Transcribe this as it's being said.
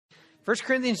1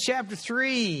 Corinthians chapter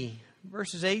 3,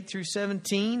 verses 8 through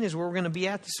 17 is where we're going to be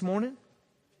at this morning.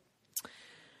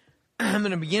 I'm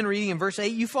going to begin reading in verse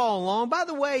 8. You follow along. By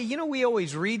the way, we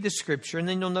always read the scripture, and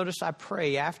then you'll notice I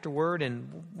pray afterward.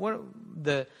 And what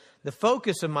the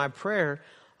focus of my prayer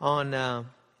on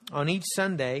each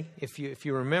Sunday, if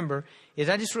you remember, is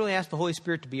I just really ask the Holy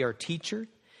Spirit to be our teacher.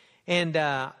 And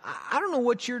I don't know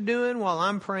what you're doing while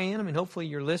I'm praying. I mean, hopefully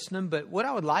you're listening. But what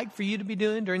I would like for you to be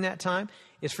doing during that time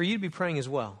is for you to be praying as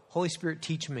well. Holy Spirit,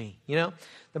 teach me.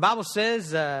 The Bible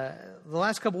says the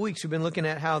last couple of weeks we've been looking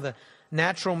at how the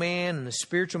natural man and the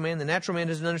spiritual man. The natural man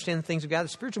doesn't understand the things of God. The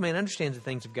spiritual man understands the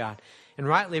things of God and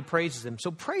rightly praises them. So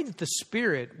pray that the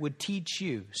Spirit would teach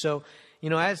you. So,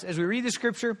 as we read the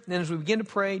scripture and as we begin to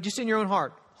pray, just in your own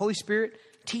heart, Holy Spirit,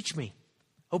 teach me.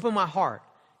 Open my heart.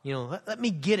 Let me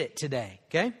get it today,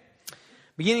 okay?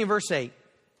 Beginning in verse 8.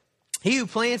 He who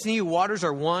plants and he who waters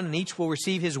are one, and each will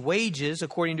receive his wages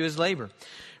according to his labor.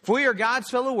 For we are God's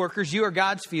fellow workers, you are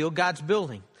God's field, God's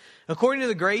building. According to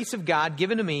the grace of God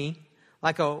given to me,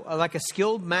 like a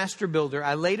skilled master builder,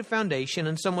 I laid a foundation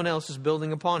and someone else is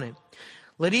building upon it.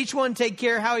 Let each one take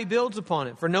care how he builds upon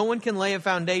it, for no one can lay a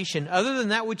foundation other than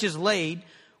that which is laid,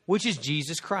 which is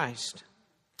Jesus Christ.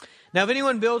 Now, if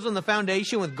anyone builds on the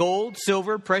foundation with gold,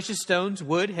 silver, precious stones,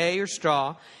 wood, hay, or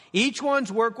straw, each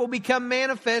one's work will become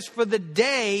manifest, for the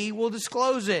day will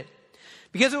disclose it,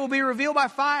 because it will be revealed by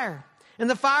fire. And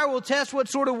the fire will test what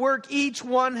sort of work each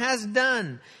one has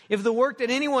done. If the work that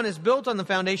anyone has built on the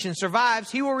foundation survives,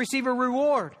 he will receive a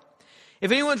reward.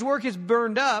 If anyone's work is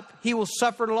burned up, he will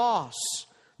suffer loss,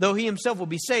 though he himself will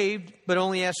be saved, but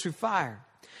only as through fire.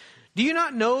 Do you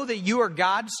not know that you are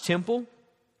God's temple,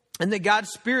 and that God's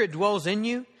Spirit dwells in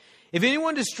you? If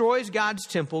anyone destroys God's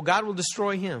temple, God will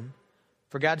destroy him.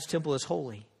 For God's temple is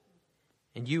holy,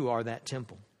 and you are that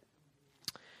temple.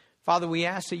 Father, we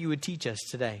ask that you would teach us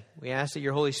today. We ask that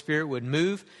your Holy Spirit would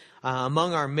move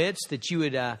among our midst, that you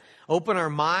would open our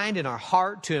mind and our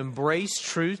heart to embrace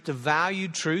truth, to value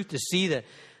truth, to see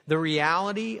the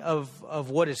reality of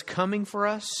what is coming for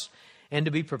us, and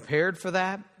to be prepared for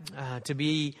that, to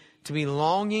be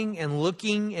longing and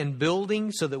looking and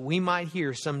building so that we might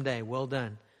hear someday, well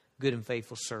done, good and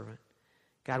faithful servant.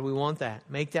 God, we want that.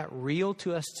 Make that real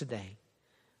to us today.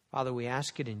 Father, we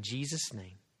ask it in Jesus'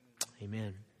 name.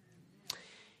 Amen.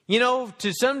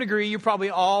 To some degree, you're probably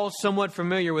all somewhat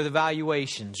familiar with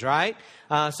evaluations, right?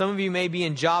 Some of you may be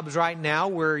in jobs right now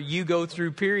where you go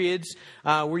through periods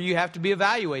where you have to be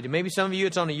evaluated. Maybe some of you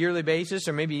it's on a yearly basis,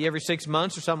 or maybe every 6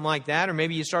 months or something like that. Or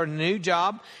maybe you start a new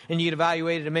job and you get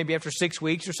evaluated maybe after 6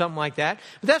 weeks or something like that.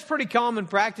 But that's pretty common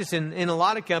practice in a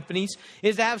lot of companies,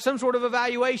 is to have some sort of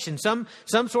evaluation, some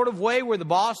sort of way where the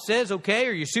boss says, okay,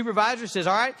 or your supervisor says,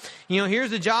 all right,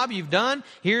 here's the job you've done.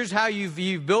 Here's how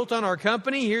you've built on our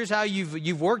company. Here's how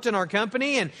you've worked in our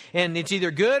company, and it's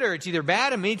either good or it's either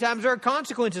bad. And many times there are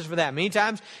consequences for that. Many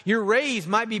times your raise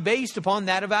might be based upon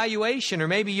that evaluation, or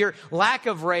maybe your lack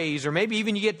of raise, or maybe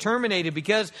even you get terminated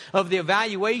because of the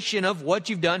evaluation of what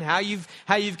you've done, how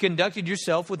you've conducted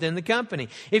yourself within the company.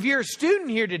 If you're a student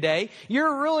here today,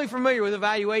 you're really familiar with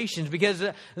evaluations, because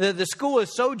the school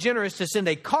is so generous to send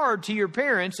a card to your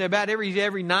parents about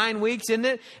every 9 weeks, isn't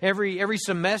it? Every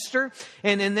semester.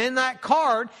 And then that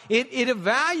card, it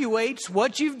evaluates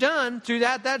what you've done through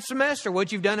that semester,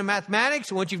 what you've done in mathematics,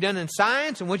 and what you've done in science,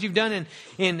 and what you've done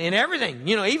in everything.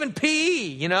 Even PE,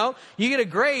 you get a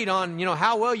grade on,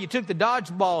 how well you took the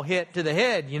dodgeball hit to the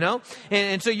head,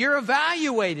 and so you're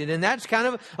evaluated, and that's kind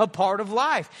of a part of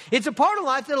life. It's a part of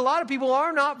life that a lot of people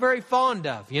are not very fond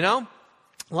of, A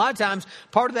lot of times,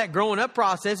 part of that growing up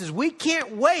process is we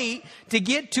can't wait to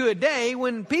get to a day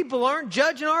when people aren't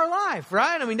judging our life,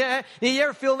 right? I mean, did you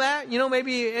ever feel that?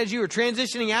 Maybe as you were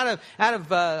transitioning out of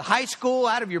high school,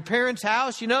 out of your parents'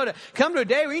 house, to come to a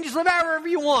day where you can just live out wherever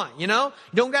you want, You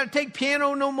don't got to take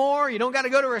piano no more. You don't got to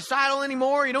go to a recital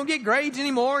anymore. You don't get grades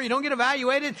anymore. You don't get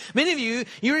evaluated. Many of you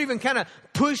were even kind of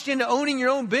pushed into owning your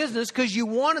own business because you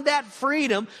wanted that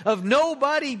freedom of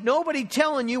nobody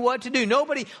telling you what to do,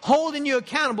 nobody holding you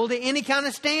accountable to any kind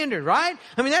of standard, right?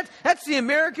 I mean, that's the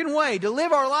American way, to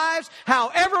live our lives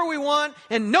however we want,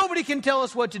 and nobody can tell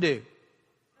us what to do.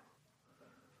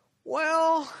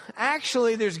 Well,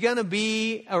 actually, there's going to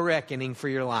be a reckoning for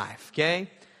your life, okay?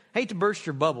 I hate to burst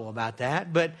your bubble about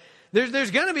that, but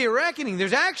There's going to be a reckoning.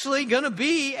 There's actually going to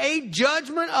be a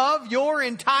judgment of your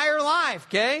entire life,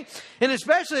 okay? And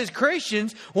especially as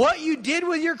Christians, what you did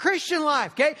with your Christian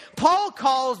life, okay? Paul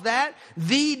calls that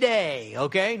the day,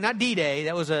 okay? Not D-Day,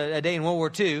 that was a day in World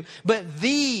War II, but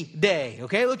the day,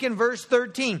 okay? Look in verse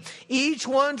 13. Each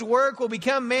one's work will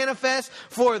become manifest,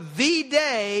 for the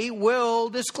day will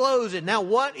disclose it. Now,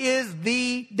 what is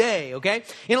the day, okay?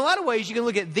 In a lot of ways, you can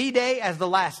look at the day as the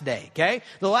last day, okay?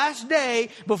 The last day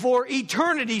before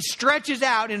eternity stretches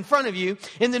out in front of you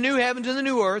in the new heavens and the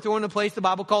new earth, or in the place the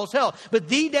Bible calls hell. But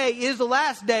the day is the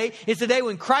last day. It's the day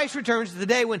when Christ returns. It's the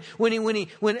day when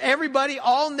everybody,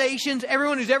 all nations,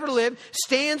 everyone who's ever lived,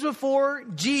 stands before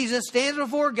Jesus, stands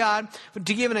before God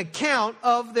to give an account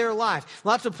of their life.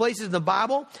 Lots of places in the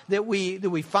Bible that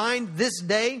we find this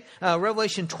day.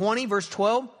 Revelation 20, verse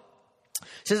 12.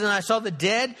 It says, and I saw the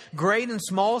dead, great and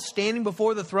small, standing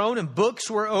before the throne, and books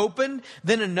were opened.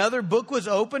 Then another book was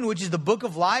opened, which is the book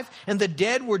of life, and the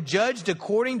dead were judged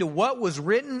according to what was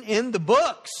written in the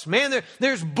books. Man,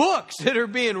 there's books that are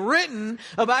being written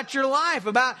about your life,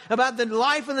 about the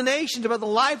life of the nations, about the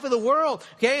life of the world.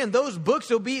 Okay, and those books,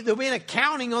 there'll be an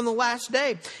accounting on the last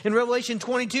day. In Revelation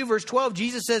 22, verse 12,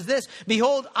 Jesus says this,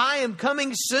 behold, I am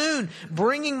coming soon,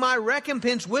 bringing my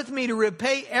recompense with me to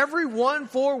repay everyone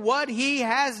for what he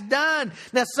has done.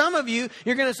 Now, some of you,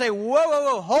 you're going to say,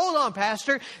 whoa, hold on,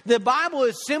 Pastor. The Bible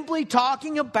is simply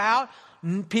talking about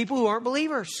people who aren't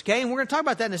believers, okay? And we're going to talk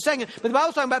about that in a second. But the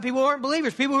Bible's talking about people who aren't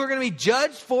believers, people who are going to be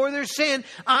judged for their sin.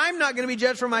 I'm not going to be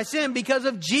judged for my sin because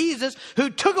of Jesus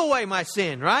who took away my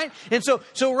sin, right? And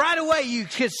so right away you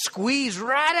just squeeze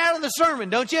right out of the sermon,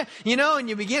 don't you? You know, and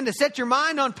you begin to set your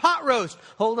mind on pot roast.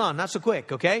 Hold on, not so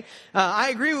quick, okay?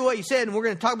 I agree with what you said, and we're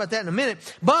going to talk about that in a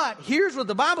minute. But here's what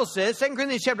the Bible says. 2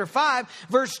 Corinthians chapter 5,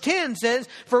 verse 10 says,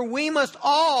 for we must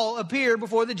all appear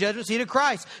before the judgment seat of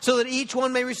Christ, so that each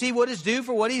one may receive what is due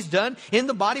for what he's done in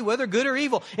the body, whether good or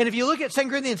evil. And if you look at 2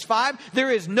 Corinthians 5, there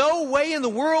is no way in the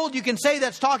world you can say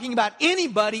that's talking about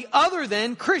anybody other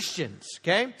than Christians.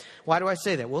 Okay? Why do I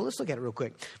say that? Well, let's look at it real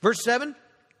quick. Verse 7.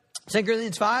 2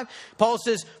 Corinthians 5, Paul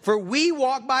says, for we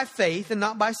walk by faith and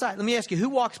not by sight. Let me ask you, who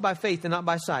walks by faith and not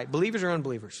by sight? Believers or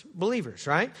unbelievers? Believers,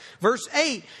 right? Verse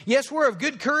 8, yes, we're of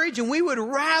good courage and we would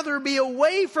rather be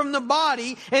away from the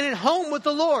body and at home with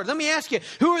the Lord. Let me ask you,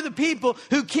 who are the people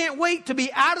who can't wait to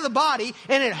be out of the body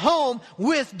and at home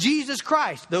with Jesus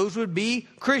Christ? Those would be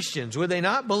Christians, would they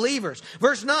not? Believers.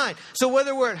 Verse 9, so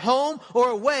whether we're at home or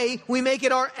away, we make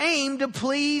it our aim to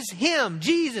please Him,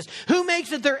 Jesus. Who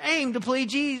makes it their aim to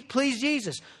please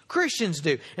Jesus? Christians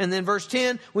do. And then verse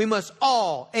 10, we must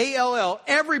all, A-L-L,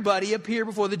 everybody appear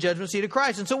before the judgment seat of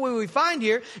Christ. And so what we find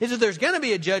here is that there's going to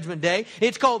be a judgment day.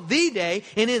 It's called the day.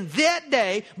 And in that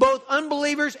day, both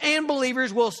unbelievers and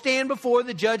believers will stand before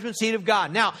the judgment seat of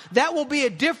God. Now, that will be a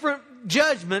different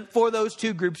judgment for those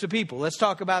two groups of people. Let's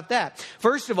talk about that.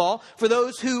 First of all, for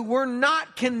those who were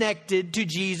not connected to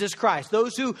Jesus Christ,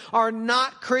 those who are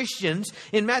not Christians,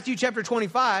 in Matthew chapter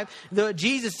 25,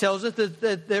 Jesus tells us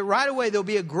that right away there'll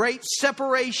be a great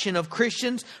separation of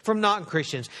Christians from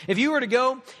non-Christians. If you were to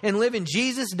go and live in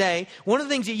Jesus' day, one of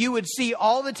the things that you would see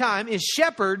all the time is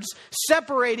shepherds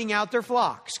separating out their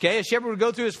flocks. Okay, a shepherd would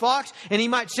go through his flocks and he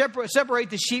might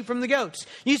separate the sheep from the goats.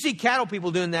 You see cattle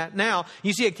people doing that now.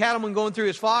 You see a cattleman going through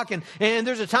his flock, and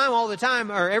there's a time all the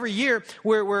time, or every year,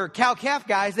 where cow-calf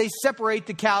guys, they separate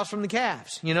the cows from the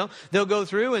calves. You know, they'll go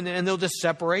through and they'll just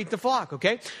separate the flock,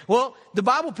 okay? Well, the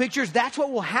Bible pictures that's what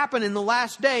will happen in the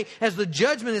last day as the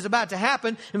judgment is about to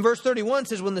happen. And verse 31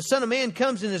 says, when the Son of Man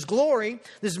comes in His glory,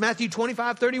 this is Matthew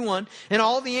 25:31, and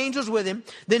all the angels with Him,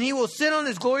 then He will sit on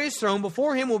His glorious throne.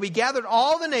 Before Him will be gathered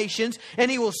all the nations,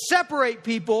 and He will separate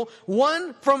people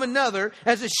one from another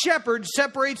as a shepherd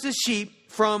separates the sheep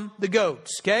from the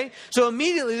goats, okay? So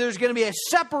immediately there's going to be a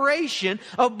separation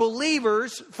of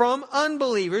believers from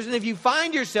unbelievers. And if you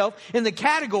find yourself in the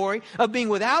category of being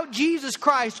without Jesus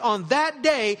Christ on that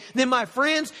day, then my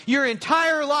friends, your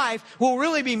entire life will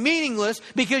really be meaningless,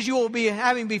 because you will be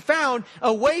having be found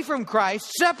away from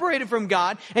Christ, separated from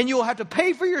God, and you will have to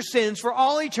pay for your sins for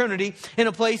all eternity in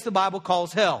a place the Bible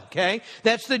calls hell, okay?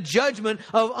 That's the judgment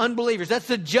of unbelievers. That's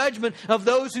the judgment of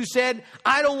those who said,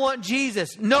 I don't want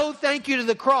Jesus. No, thank you to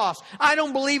the cross. I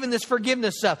don't believe in this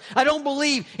forgiveness stuff. I don't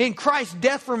believe in Christ's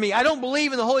death for me. I don't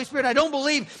believe in the Holy Spirit. I don't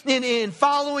believe in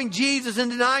following Jesus and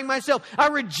denying myself. I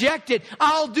reject it.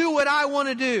 I'll do what I want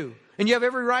to do. And you have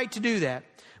every right to do that.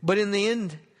 But in the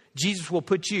end, Jesus will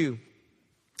put you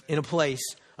in a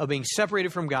place of being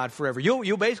separated from God forever.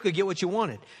 You'll basically get what you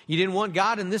wanted. You didn't want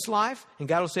God in this life, and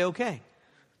God will say, okay,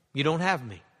 you don't have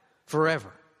me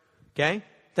forever. Okay?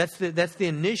 That's the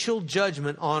initial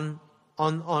judgment on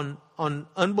on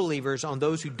unbelievers, on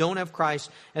those who don't have Christ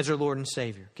as their Lord and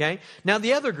Savior. Okay? Now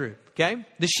the other group, okay?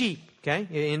 The sheep. Okay,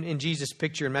 in Jesus'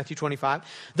 picture in Matthew 25.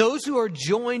 Those who are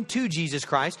joined to Jesus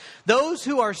Christ. Those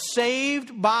who are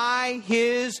saved by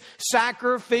His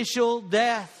sacrificial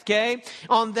death. Okay?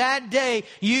 On that day,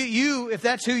 you, if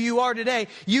that's who you are today,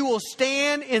 you will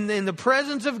stand in the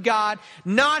presence of God,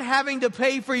 not having to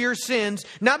pay for your sins,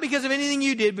 not because of anything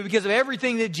you did, but because of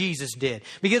everything that Jesus did.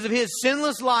 Because of His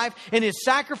sinless life and His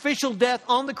sacrificial death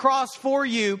on the cross for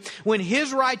you, when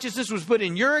His righteousness was put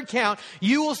in your account,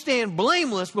 you will stand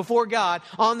blameless before God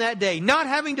on that day, not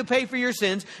having to pay for your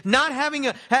sins, not having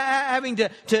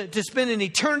to spend an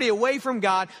eternity away from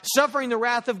God, suffering the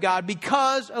wrath of God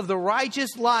because of the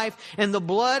righteous life and the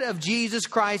blood of Jesus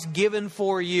Christ given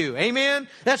for you. Amen?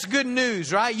 That's good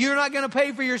news, right? You're not going to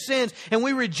pay for your sins, and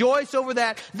we rejoice over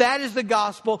that. That is the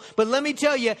gospel. But let me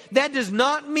tell you, that does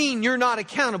not mean you're not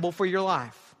accountable for your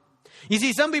life. You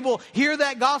see, some people hear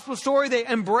that gospel story, they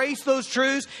embrace those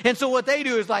truths, and so what they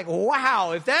do is like,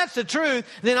 wow, if that's the truth,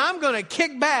 then I'm going to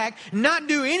kick back, not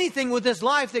do anything with this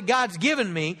life that God's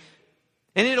given me,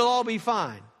 and it'll all be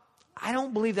fine. I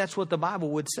don't believe that's what the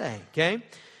Bible would say, okay?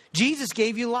 Jesus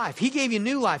gave you life. He gave you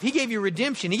new life. He gave you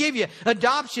redemption. He gave you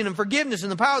adoption and forgiveness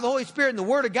and the power of the Holy Spirit and the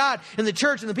Word of God and the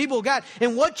church and the people of God.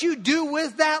 And what you do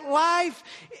with that life,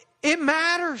 it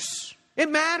matters. It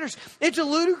matters. It's a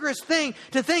ludicrous thing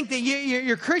to think that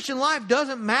your Christian life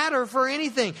doesn't matter for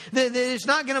anything. That it's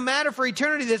not going to matter for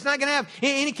eternity. That it's not going to have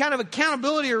any kind of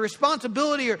accountability or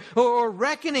responsibility or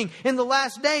reckoning in the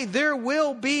last day. There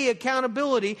will be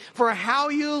accountability for how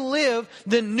you live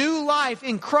the new life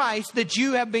in Christ that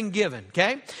you have been given.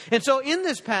 Okay? And so in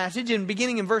this passage, and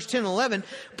beginning in verse 10 and 11,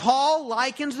 Paul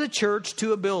likens the church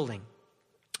to a building.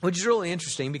 Which is really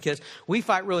interesting because we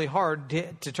fight really hard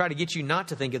to try to get you not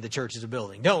to think of the church as a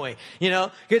building, don't we? You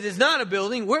know, because it's not a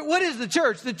building. What is the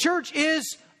church? The church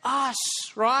is us,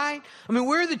 right? I mean,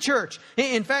 we're the church.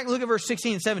 In fact, look at verse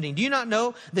 16 and 17. Do you not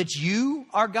know that you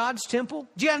are God's temple?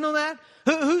 Do you guys know that?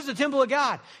 Who's the temple of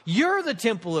God? You're the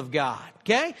temple of God,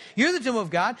 okay? You're the temple of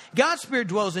God. God's Spirit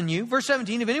dwells in you. Verse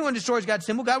 17, if anyone destroys God's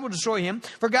temple, God will destroy him.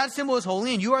 For God's temple is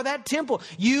holy, and you are that temple.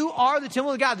 You are the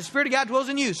temple of God. The Spirit of God dwells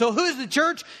in you. So who's the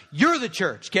church? You're the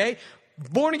church, okay?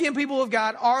 Born again people of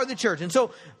God are the church. And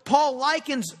so Paul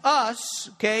likens us,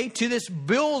 okay, to this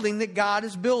building that God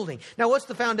is building. Now, what's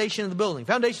the foundation of the building?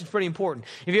 Foundation is pretty important.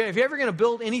 If you're ever going to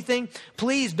build anything,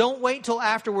 please don't wait till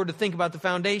afterward to think about the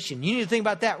foundation. You need to think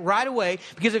about that right away,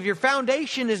 because if your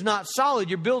foundation is not solid,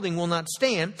 your building will not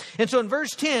stand. And so in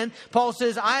verse 10, Paul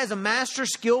says, I, as a master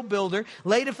skilled builder,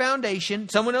 laid a foundation.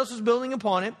 Someone else is building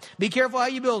upon it. Be careful how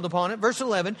you build upon it. Verse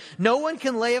 11, no one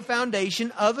can lay a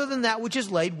foundation other than that which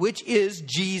is laid, which is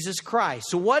Jesus Christ.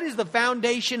 So what is the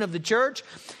foundation of the church?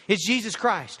 It's Jesus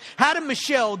Christ. How did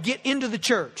Michelle get into the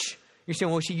church? You're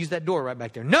saying, well, she used that door right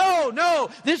back there. No,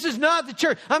 this is not the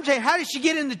church. I'm saying, how did she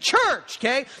get in the church?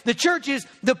 Okay? The church is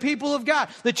the people of God.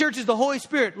 The church is the Holy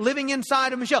Spirit living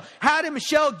inside of Michelle. How did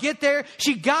Michelle get there?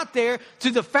 She got there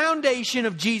through the foundation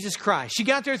of Jesus Christ. She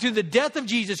got there through the death of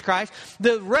Jesus Christ,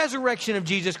 the resurrection of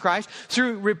Jesus Christ,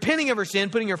 through repenting of her sin,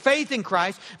 putting her faith in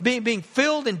Christ, being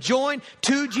filled and joined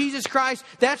to Jesus Christ.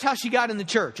 That's how she got in the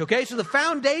church. Okay? So the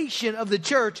foundation of the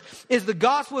church is the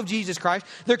gospel of Jesus Christ.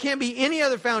 There can't be any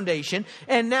other foundation.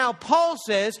 And now Paul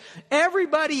says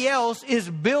everybody else is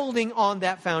building on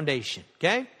that foundation.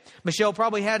 Okay? Michelle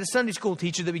probably had a Sunday school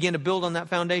teacher that began to build on that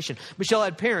foundation. Michelle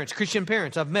had parents, Christian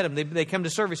parents. I've met them. They come to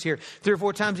service here 3 or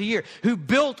 4 times a year, who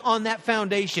built on that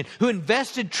foundation, who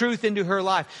invested truth into her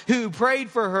life, who prayed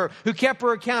for her, who kept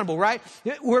her accountable, right?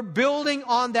 We're building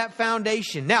on that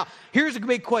foundation. Now, here's a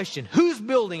big question. Who's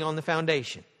building on the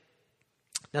foundation?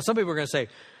 Now, some people are going to say,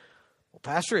 well,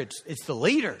 Pastor, it's the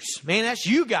leaders. Man, that's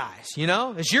you guys, you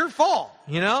know. It's your fault,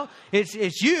 you know.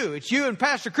 It's you and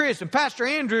Pastor Chris and Pastor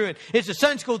Andrew, and it's the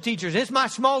Sunday school teachers, and it's my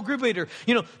small group leader.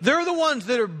 You know, they're the ones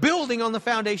that are building on the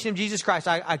foundation of Jesus Christ.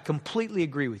 I completely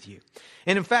agree with you.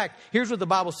 And in fact, here's what the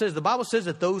Bible says. The Bible says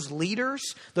that those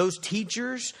leaders, those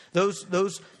teachers, those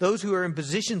who are in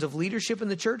positions of leadership in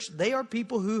the church, they are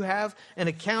people who have an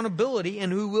accountability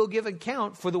and who will give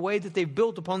account for the way that they've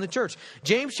built upon the church.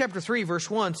 James chapter 3 verse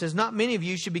 1 says, not many of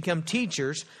you should become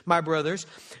teachers, my brothers,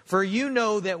 for you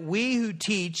know that we who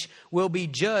teach will be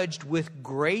judged with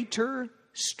greater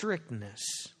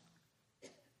strictness.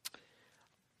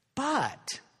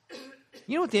 But,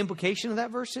 you know what the implication of that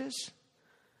verse is?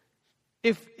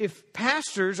 If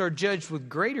pastors are judged with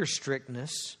greater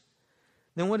strictness,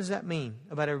 then what does that mean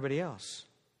about everybody else?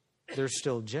 They're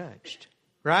still judged,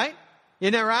 right?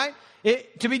 Isn't that right?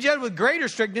 To be judged with greater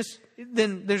strictness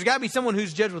then there's got to be someone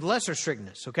who's judged with lesser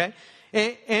strictness, okay?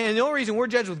 And the only reason we're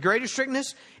judged with greater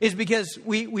strictness is because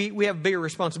we have bigger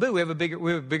responsibility. We have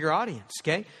a bigger audience,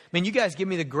 okay? I mean, you guys give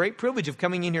me the great privilege of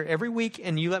coming in here every week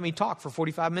and you let me talk for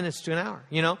 45 minutes to an hour,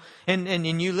 you know?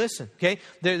 And you listen, okay?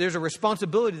 There's a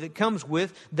responsibility that comes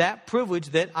with that privilege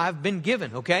that I've been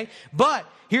given, okay? But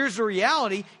here's the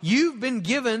reality. You've been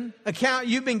given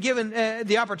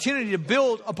the opportunity to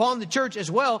build upon the church as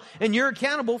well, and you're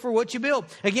accountable for what you build.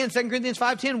 Again, 2 Corinthians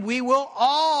 5:10, we will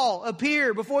all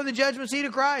appear before the judgment seat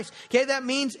of Christ. Okay, that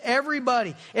means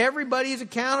everybody. Everybody is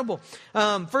accountable.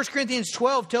 1 Corinthians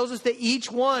 12 tells us that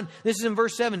each one, this is in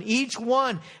verse 7, each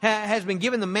one has been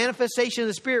given the manifestation of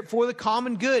the Spirit for the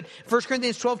common good. 1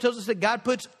 Corinthians 12 tells us that God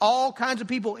puts all kinds of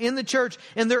people in the church,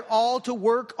 and they're all to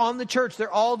work on the church.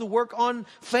 They're all to work on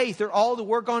faith. They're all to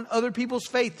work on other people's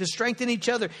faith, to strengthen each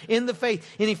other in the faith.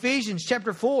 In Ephesians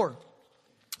chapter 4,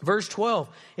 verse 12,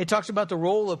 it talks about the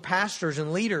role of pastors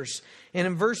and leaders. And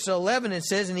in verse 11, it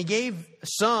says, and he gave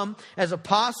some as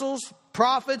apostles,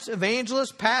 prophets,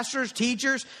 evangelists, pastors,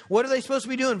 teachers. What are they supposed to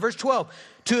be doing? Verse 12,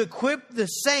 to equip the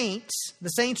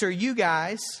saints are you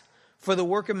guys, for the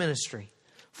work of ministry,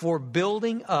 for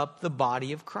building up the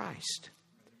body of Christ.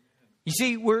 You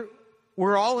see, we're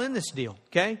all in this deal,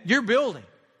 okay? You're building.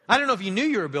 I don't know if you knew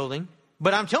you were building,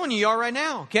 but I'm telling you are right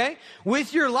now, okay?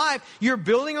 With your life, you're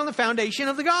building on the foundation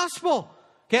of the gospel,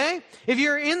 okay? If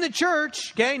you're in the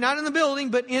church, okay, not in the building,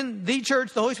 but in the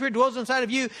church, the Holy Spirit dwells inside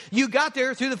of you. You got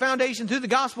there through the foundation, through the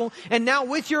gospel, and now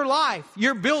with your life,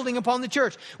 you're building upon the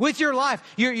church. With your life,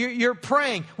 you're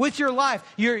praying. With your life,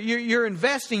 you're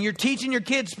investing. You're teaching your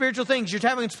kids spiritual things. You're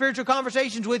having spiritual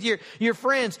conversations with your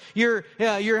friends. You're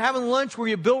having lunch where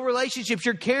you build relationships.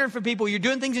 You're caring for people. You're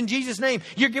doing things in Jesus' name.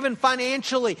 You're giving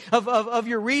financially of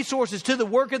your resources to the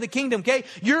work of the kingdom, okay?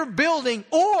 You're building,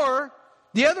 or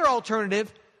the other alternative,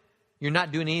 you're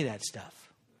not doing any of that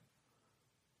stuff.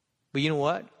 But you know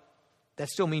what? That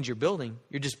still means you're building.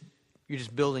 You're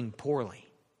just building poorly.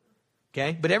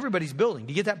 Okay? But everybody's building.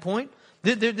 Do you get that point?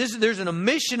 There's an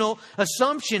missional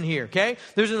assumption here. Okay?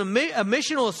 There's a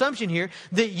missional assumption here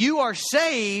that you are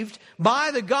saved by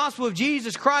the gospel of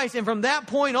Jesus Christ. And from that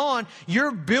point on,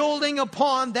 you're building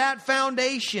upon that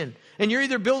foundation. And you're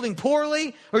either building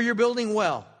poorly or you're building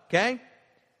well. Okay?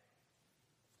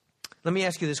 Let me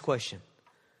ask you this question.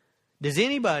 Does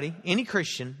any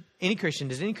Christian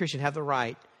have the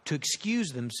right to excuse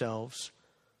themselves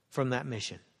from that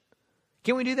mission?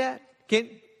 Can we do that? Can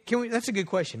we? That's a good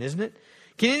question, isn't it?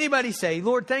 Can anybody say,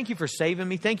 Lord, thank you for saving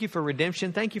me. Thank you for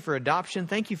redemption. Thank you for adoption.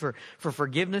 Thank you for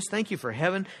forgiveness. Thank you for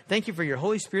heaven. Thank you for your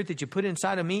Holy Spirit that you put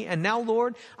inside of me. And now,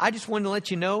 Lord, I just wanted to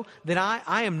let you know that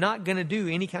I am not going to do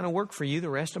any kind of work for you the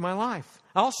rest of my life.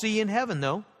 I'll see you in heaven,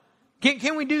 though.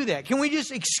 Can we do that? Can we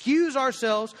just excuse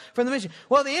ourselves from the mission?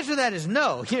 Well, the answer to that is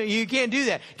no. You can't do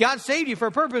that. God saved you for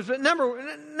a purpose. But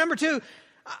number two,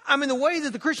 I mean, the way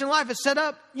that the Christian life is set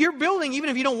up, you're building even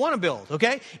if you don't want to build,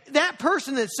 okay? That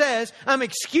person that says, I'm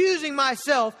excusing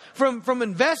myself from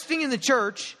investing in the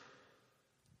church,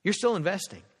 you're still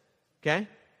investing, okay?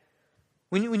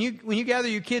 When you gather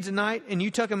your kids at night and you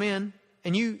tuck them in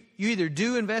and you either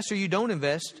do invest or you don't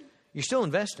invest, you're still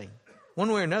investing. One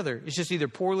way or another, it's just either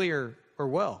poorly or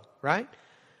well, right?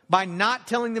 By not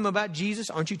telling them about Jesus,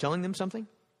 aren't you telling them something?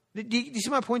 Do you see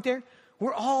my point there?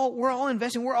 We're all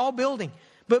investing. We're all building.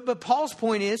 But Paul's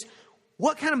point is,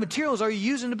 what kind of materials are you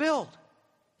using to build?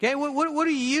 Okay, what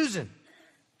are you using?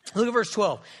 Look at verse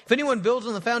 12. If anyone builds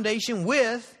on the foundation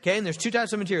with, okay, and there's two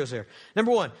types of materials here.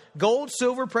 Number one, gold,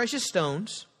 silver, precious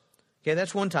stones. Okay,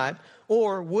 that's one type.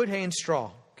 Or wood, hay, and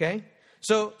straw. Okay?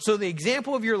 So the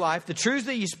example of your life, the truths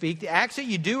that you speak, the acts that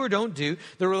you do or don't do,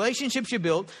 the relationships you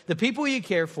build, the people you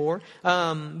care for,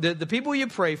 the people you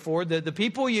pray for, the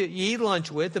people you eat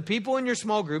lunch with, the people in your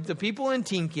small group, the people in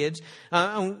Teen Kids,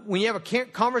 when you have a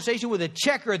conversation with a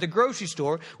checker at the grocery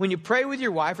store, when you pray with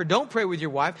your wife or don't pray with your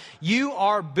wife, you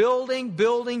are building.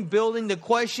 The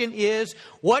question is,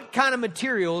 what kind of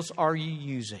materials are you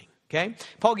using? Okay?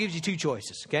 Paul gives you two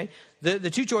choices, okay?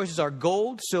 The two choices are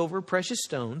gold, silver, precious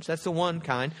stones. That's the one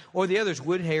kind. Or the other is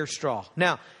wood, hay, or straw.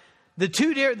 Now, the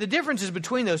differences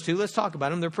between those two, let's talk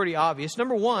about them. They're pretty obvious.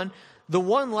 Number one, the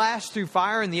one lasts through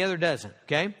fire and the other doesn't.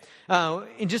 Okay?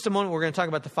 In just a moment, we're going to talk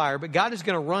about the fire. But God is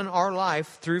going to run our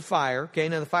life through fire. Okay?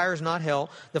 Now, the fire is not hell.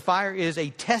 The fire is a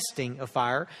testing of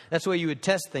fire. That's the way you would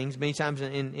test things many times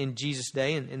in Jesus'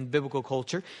 day and in biblical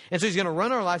culture. And so He's going to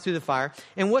run our life through the fire.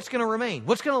 And what's going to remain?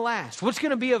 What's going to last? What's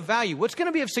going to be of value? What's going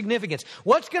to be of significance?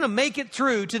 What's going to make it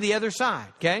through to the other side?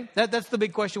 Okay? That's the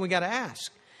big question we got to ask.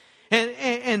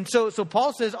 And so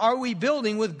Paul says, are we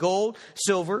building with gold,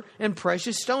 silver, and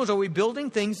precious stones? Are we building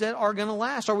things that are going to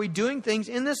last? Are we doing things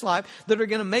in this life that are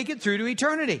going to make it through to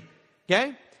eternity?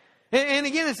 Okay? And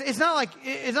again, it's not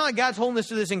like God's holding us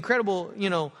to this incredible,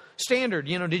 standard.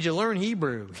 Did you learn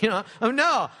Hebrew?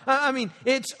 No. I mean,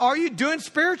 are you doing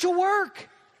spiritual work?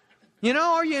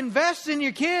 Are you investing in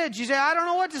your kids? You say, I don't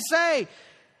know what to say.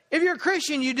 If you're a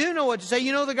Christian, you do know what to say.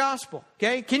 You know the gospel.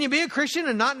 Okay? Can you be a Christian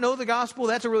and not know the gospel?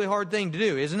 That's a really hard thing to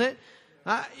do, isn't it?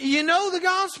 You know the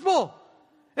gospel.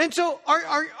 And so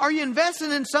are you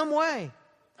investing in some way?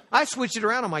 I switched it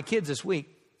around on my kids this week.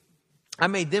 I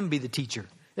made them be the teacher.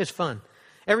 It's fun.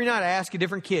 Every night I ask a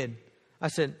different kid. I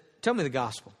said, tell me the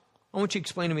gospel. I want you to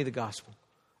explain to me the gospel.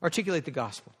 Articulate the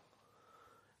gospel.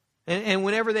 And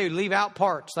whenever they would leave out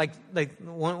parts, like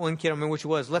one kid, I don't remember which it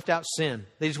was, left out sin.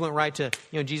 They just went right to,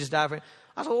 Jesus died for it.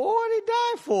 I said, well, what did he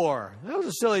die for? That was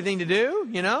a silly thing to do,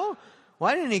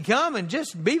 Why didn't he come and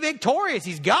just be victorious?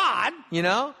 He's God,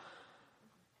 And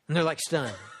they're like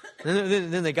stunned.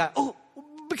 And then they got,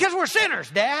 because we're sinners,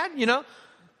 Dad, Well,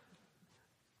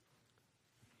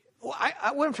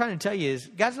 what I'm trying to tell you is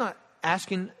God's not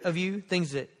asking of you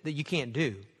things that you can't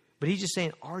do. But he's just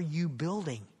saying, are you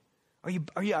building? Are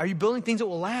you building things that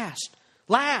will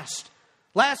last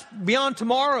beyond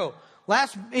tomorrow,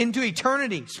 last into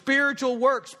eternity, spiritual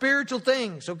work, spiritual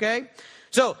things, okay?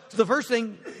 So the first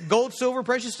thing, gold, silver,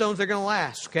 precious stones, they're going to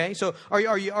last, okay? So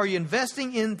are you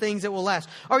investing in things that will last?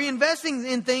 Are you investing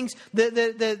in things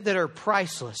that are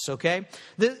priceless, okay?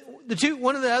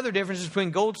 One of the other differences between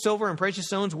gold, silver, and precious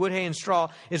stones, wood, hay, and straw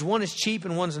is one is cheap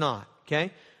and one's not, okay?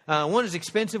 One is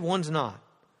expensive, one's not.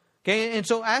 Okay, and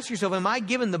so ask yourself, am I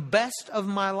giving the best of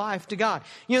my life to God?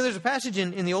 There's a passage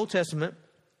in the Old Testament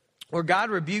where God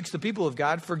rebukes the people of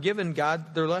God for giving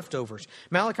God their leftovers.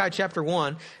 Malachi chapter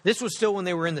 1, this was still when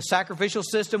they were in the sacrificial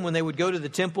system, when they would go to the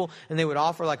temple and they would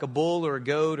offer like a bull or a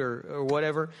goat or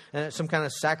whatever, some kind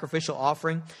of sacrificial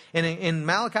offering. And in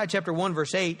Malachi chapter 1,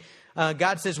 verse 8,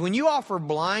 God says, when you offer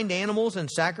blind animals in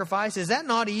sacrifice, is that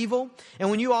not evil? And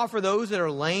when you offer those that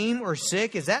are lame or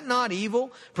sick, is that not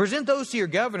evil? Present those to your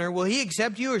governor. Will he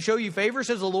accept you or show you favor,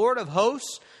 says the Lord of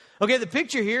hosts? Okay, the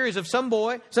picture here is of some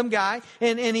guy,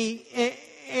 and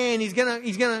he's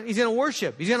gonna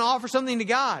worship. He's gonna offer something to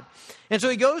God. And so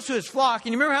he goes to his flock,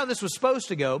 and you remember how this was supposed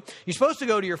to go. You're supposed to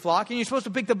go to your flock, and you're supposed to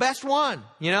pick the best one,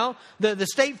 the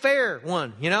state fair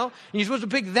one, and you're supposed to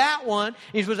pick that one, and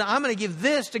you're supposed to, I'm going to give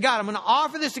this to God. I'm going to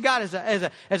offer this to God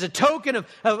as a token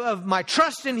of my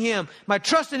trust in Him,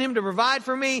 to provide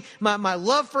for me, my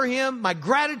love for Him, my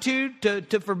gratitude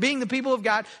for being the people of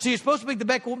God. So you're supposed to pick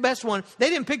the best one. They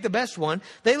didn't pick the best one.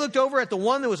 They looked over at the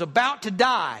one that was about to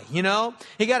die,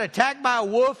 He got attacked by a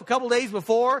wolf a couple days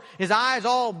before. His eyes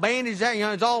all bandaged,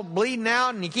 it's all bleeding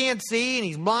out, and he can't see, and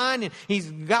he's blind, and he's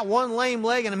got one lame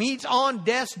leg, and he's on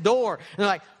death's door. And they're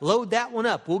like, load that one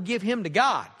up. We'll give him to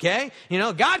God, okay?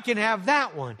 God can have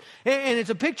that one. And it's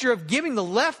a picture of giving the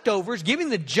leftovers, giving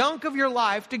the junk of your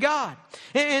life to God.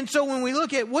 And so when we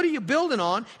look at what are you building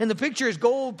on, and the picture is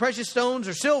gold, precious stones,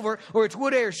 or silver, or it's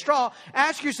wood, hay, or straw,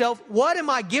 ask yourself, what am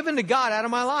I giving to God out of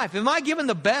my life? Am I giving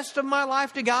the best of my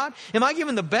life to God? Am I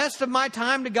giving the best of my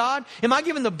time to God? Am I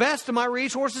giving the best of my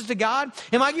resources to God?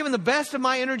 Am I giving the best of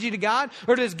my energy to God?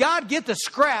 Or does God get the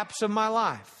scraps of my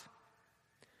life?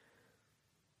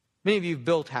 Many of you have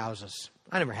built houses.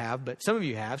 I never have, but some of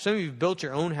you have. Some of you have built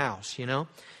your own house, And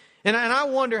I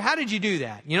wonder, how did you do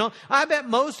that? I bet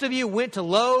most of you went to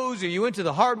Lowe's or you went to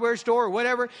the hardware store or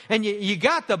whatever, and you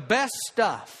got the best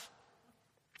stuff.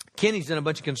 Kenny's done a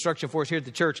bunch of construction for us here at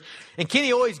the church. And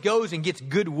Kenny always goes and gets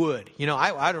good wood.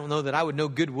 I don't know that I would know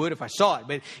good wood if I saw it.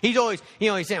 But he's always,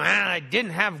 he's saying, I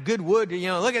didn't have good wood.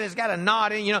 Look at it, it's got a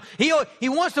knot in it. He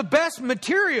wants the best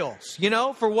materials,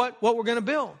 for what we're going to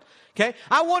build. Okay.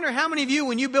 I wonder how many of you,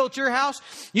 when you built your house,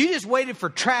 you just waited for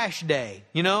trash day,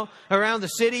 around the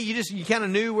city. You kind of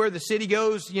knew where the city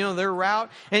goes, their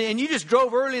route. And you just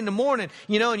drove early in the morning,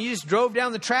 and you just drove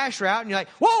down the trash route and you're like,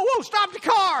 whoa, stop the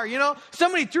car.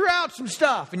 Somebody threw out some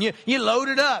stuff and you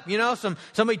loaded up,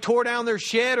 somebody tore down their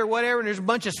shed or whatever. And there's a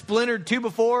bunch of splintered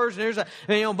 2x4s and there's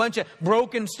a bunch of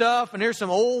broken stuff. And there's some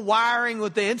old wiring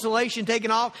with the insulation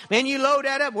taken off. Man, you load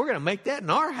that up. We're going to make that in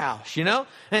our house,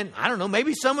 And I don't know,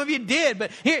 maybe some of you did, but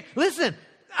here, listen,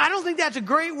 I don't think that's a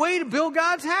great way to build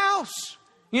God's house.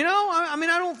 I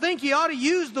don't think you ought to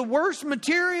use the worst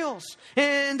materials.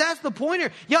 And that's the point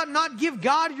here. You ought not give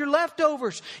God your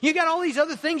leftovers. You got all these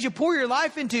other things you pour your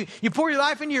life into. You pour your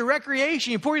life into your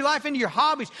recreation. You pour your life into your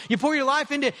hobbies. You pour your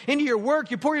life into your work.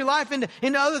 You pour your life into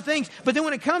other things. But then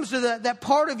when it comes to that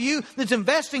part of you that's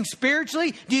investing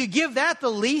spiritually, do you give that the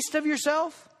least of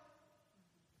yourself?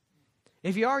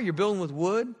 If you are, you're building with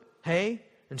wood, hay,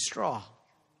 and straw.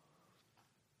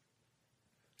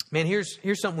 Man,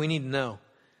 here's something we need to know.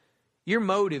 Your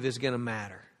motive is going to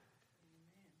matter.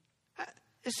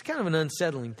 It's kind of an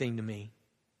unsettling thing to me,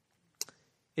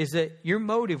 is that your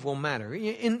motive will matter.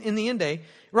 In the end day,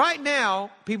 right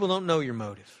now, people don't know your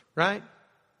motive, right?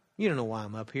 You don't know why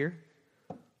I'm up here.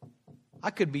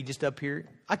 I could be just up here.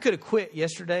 I could have quit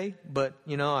yesterday, but,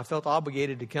 I felt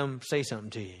obligated to come say something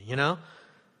to you,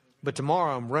 But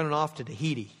tomorrow I'm running off to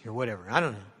Tahiti or whatever. I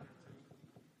don't know.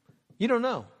 You don't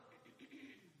know.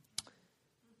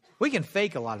 We can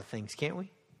fake a lot of things, can't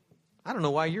we? I don't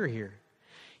know why you're here.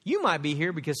 You might be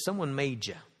here because someone made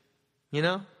you.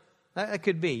 That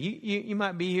could be. You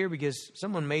might be here because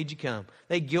someone made you come.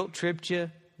 They guilt-tripped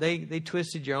you. They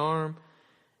twisted your arm.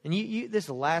 And this is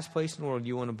the last place in the world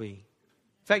you want to be.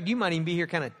 In fact, you might even be here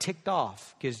kind of ticked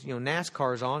off because,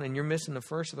 NASCAR's on and you're missing the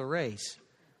first of the race.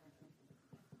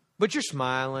 But you're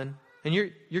smiling and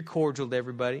you're cordial to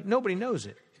everybody. Nobody knows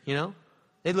it,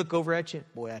 They look over at you.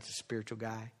 Boy, that's a spiritual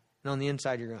guy. And on the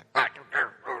inside, you're going,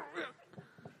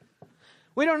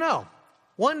 we don't know.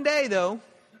 One day, though,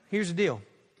 here's the deal.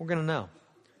 We're going to know.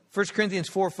 1 Corinthians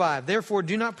 4:5. Therefore,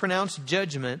 do not pronounce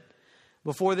judgment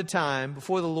before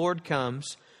the Lord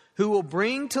comes, who will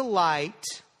bring to light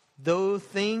those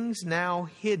things now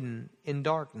hidden in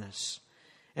darkness,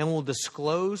 and will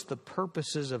disclose the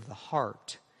purposes of the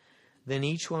heart. Then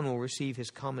each one will receive his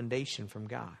commendation from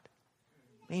God.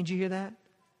 Man, did you hear that?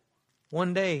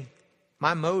 One day,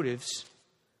 my motives,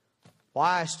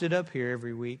 why I stood up here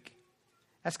every week,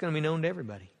 that's going to be known to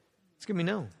everybody. It's going to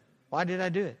be known. Why did I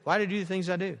do it? Why did I do the things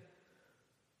I do?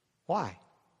 Why?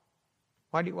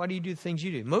 Why do you do the things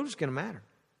you do? Motive's going to matter.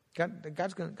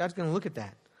 God's going to look at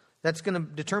that. That's going to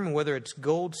determine whether it's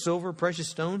gold, silver, precious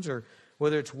stones, or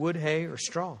whether it's wood, hay, or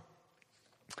straw.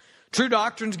 True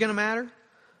doctrine's going to matter.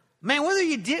 Man, whether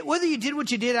you did what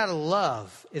you did out of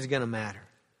love is going to matter.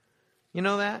 You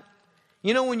know that?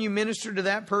 When you ministered to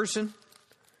that person,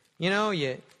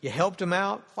 you helped them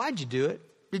out. Why'd you do it?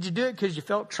 Did you do it because you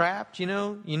felt trapped? You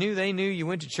knew they knew you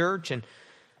went to church and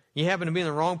you happened to be in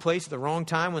the wrong place at the wrong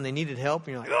time when they needed help.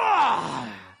 And you're like,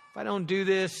 if I don't do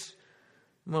this,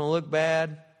 I'm going to look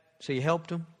bad. So you helped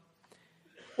them.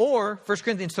 Or 1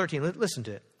 Corinthians 13, listen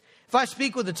to it. If I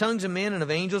speak with the tongues of men and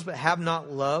of angels but have not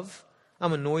love,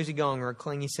 I'm a noisy gong or a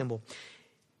clanging cymbal.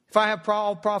 If I have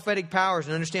all prophetic powers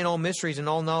and understand all mysteries and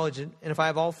all knowledge, and if I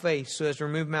have all faith so as to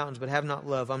remove mountains but have not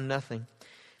love, I'm nothing.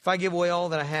 If I give away all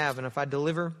that I have, and if I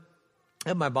deliver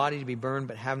up my body to be burned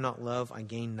but have not love, I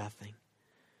gain nothing.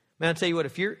 Man, I'll tell you what,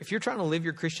 if you're trying to live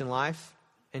your Christian life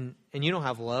and you don't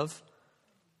have love,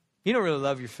 you don't really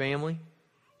love your family,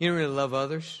 you don't really love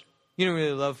others, you don't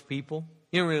really love people,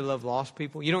 you don't really love lost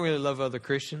people, you don't really love other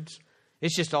Christians.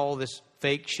 It's just all this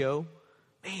fake show.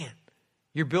 Man,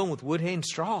 you're building with wood, hay, and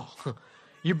straw.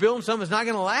 You're building something that's not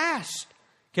going to last.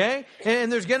 Okay?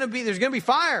 And there's going to be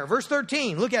fire. Verse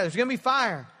 13. Look at it. There's going to be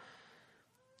fire.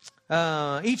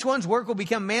 Each one's work will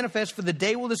become manifest, for the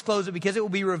day will disclose it, because it will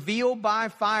be revealed by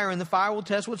fire, and the fire will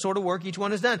test what sort of work each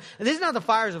one has done. And this is not the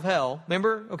fires of hell.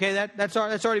 Remember? Okay, that's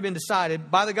already been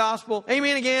decided by the gospel.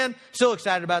 Amen again. So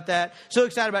excited about that. So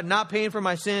excited about not paying for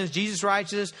my sins. Jesus'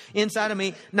 righteousness inside of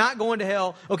me, not going to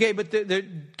hell. Okay, but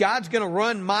God's going to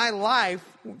run my life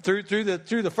through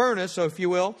the furnace, so if you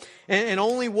will, and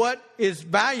only what is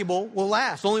valuable will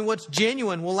last. Only what's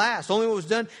genuine will last. Only what was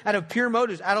done out of pure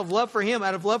motives, out of love for Him,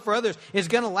 out of love for others, is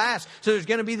going to last. So there's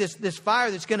going to be this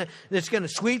fire that's going to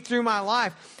sweep through my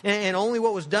life, and only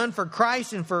what was done for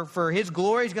Christ and for His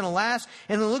glory is going to last.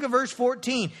 And then look at verse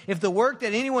 14. If the work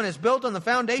that anyone has built on the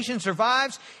foundation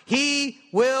survives, he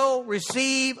will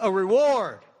receive a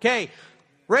reward. Okay.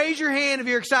 Raise your hand if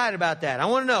you're excited about that. I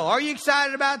want to know, are you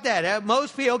excited about that?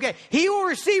 Most people, okay. He will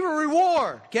receive a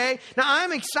reward, okay? Now,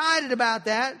 I'm excited about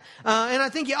that, and I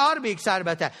think you ought to be excited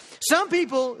about that. Some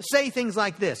people say things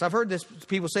like this. I've heard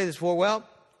people say this before. Well,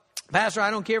 Pastor,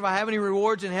 I don't care if I have any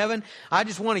rewards in heaven. I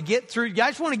just want to get through. I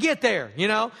just want to get there, you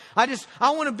know. I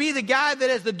want to be the guy that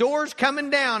as the door's coming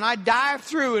down, I dive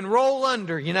through and roll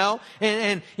under, you know.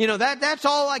 And you know, that's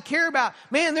all I care about.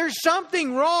 Man, there's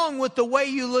something wrong with the way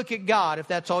you look at God if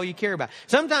that's all you care about.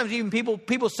 Sometimes even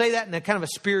people say that in a kind of a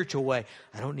spiritual way.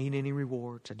 I don't need any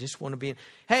rewards. I just want to be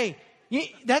Hey,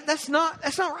 that's not.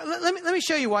 Let me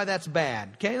show you why that's bad.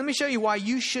 Okay, let me show you why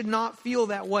you should not feel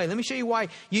that way. Let me show you why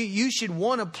you should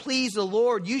want to please the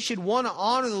Lord. You should want to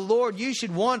honor the Lord. You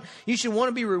should want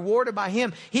to be rewarded by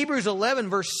Him. Hebrews 11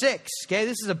 verse 6. Okay,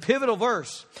 this is a pivotal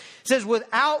verse. It says,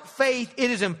 "Without faith,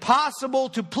 it is impossible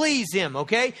to please Him."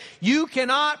 Okay, you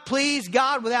cannot please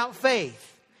God without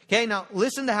faith. Okay, now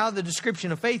listen to how the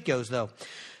description of faith goes, though.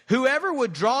 Whoever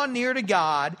would draw near to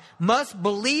God must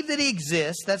believe that He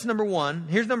exists. That's number one.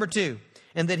 Here's number two.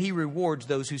 And that He rewards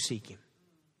those who seek Him.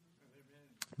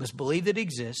 Must believe that He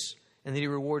exists and that He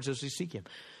rewards those who seek Him.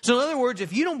 So in other words,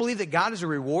 if you don't believe that God is a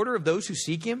rewarder of those who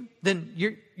seek Him, then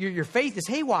your faith is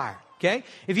haywire. Okay?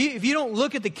 If you don't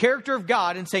look at the character of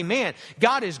God and say, man,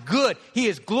 God is good. He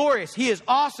is glorious. He is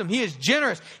awesome. He is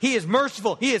generous. He is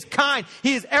merciful. He is kind.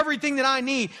 He is everything that I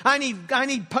need. I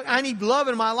need love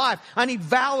in my life. I need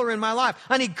valor in my life.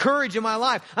 I need courage in my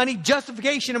life. I need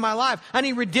justification in my life. I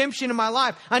need redemption in my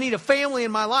life. I need a family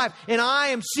in my life. And I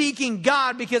am seeking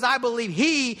God because I believe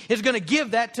He is going to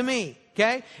give that to me.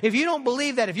 Okay? If you don't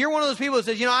believe that, if you're one of those people that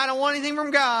says, I don't want anything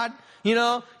from God,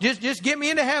 just get me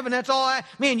into heaven. That's all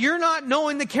man, you're not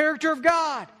knowing the character of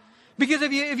God. Because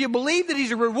if you believe that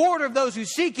He's a rewarder of those who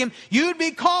seek Him, you'd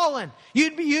be calling.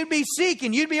 You'd be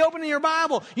seeking. You'd be opening your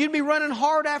Bible. You'd be running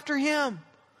hard after Him.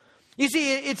 You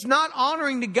see, it's not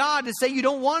honoring to God to say you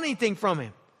don't want anything from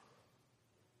Him.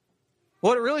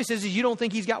 What it really says is you don't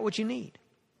think He's got what you need.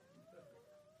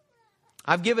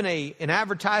 I've given an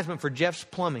advertisement for Jeff's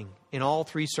Plumbing in all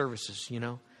 3 services,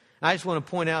 I just want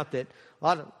to point out that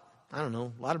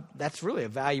that's really a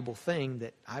valuable thing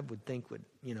that I would think would,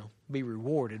 be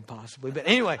rewarded possibly. But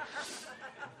anyway,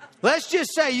 let's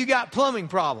just say you got plumbing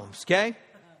problems, okay?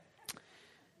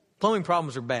 Plumbing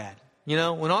problems are bad.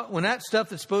 When that stuff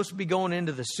that's supposed to be going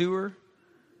into the sewer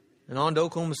and on to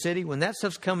Oklahoma City, when that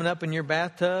stuff's coming up in your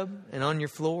bathtub and on your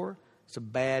floor, it's a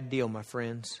bad deal, my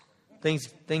friends.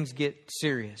 Things get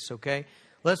serious, okay?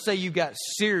 Let's say you've got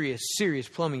serious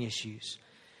plumbing issues.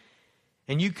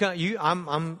 And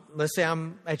let's say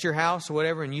I'm at your house or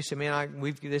whatever, and you say, man,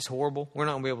 this is horrible. We're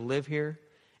not going to be able to live here.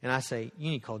 And I say, you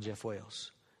need to call Jeff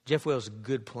Wales. Jeff Wales is a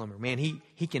good plumber. Man,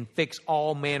 he can fix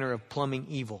all manner of plumbing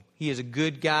evil. He is a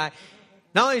good guy.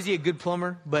 Not only is he a good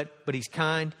plumber, but he's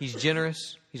kind, he's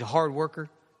generous, he's a hard worker,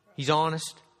 he's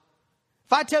honest.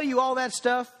 If I tell you all that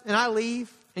stuff and I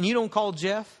leave and you don't call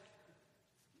Jeff,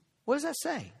 what does that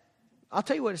say? I'll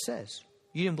tell you what it says.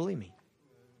 You didn't believe me.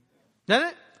 Doesn't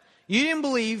it? You didn't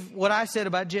believe what I said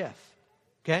about Jeff.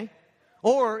 Okay?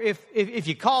 Or if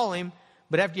you call him,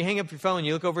 but after you hang up your phone,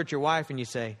 you look over at your wife and you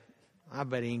say, I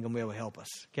bet he ain't going to be able to help us.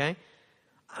 Okay?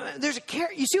 There's a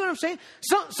care. You see what I'm saying?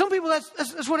 Some people,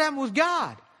 that's what happened with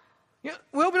God.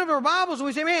 We open up our Bibles and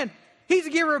we say, man, He's the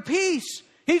giver of peace.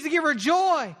 He's the giver of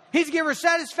joy. He's the giver of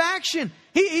satisfaction.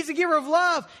 He's the giver of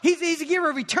love. He's the giver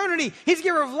of eternity. He's the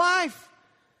giver of life.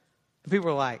 And people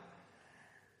are like,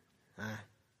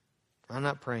 I'm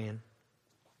not praying.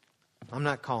 I'm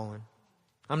not calling.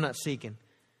 I'm not seeking.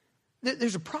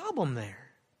 There's a problem there.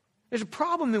 There's a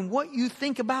problem in what you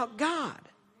think about God.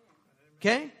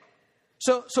 Okay?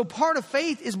 So part of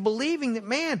faith is believing that,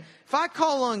 man, if I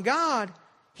call on God,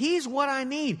 He's what I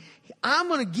need. I'm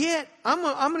going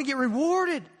to get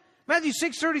rewarded. Matthew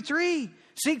 6:33.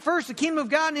 Seek first the kingdom of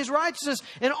God and His righteousness,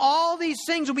 and all these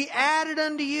things will be added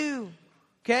unto you.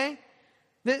 Okay?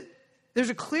 There's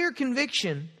a clear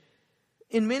conviction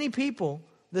in many people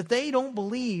that they don't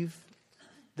believe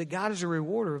that God is a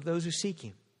rewarder of those who seek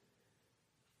Him.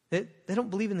 They don't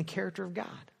believe in the character of God.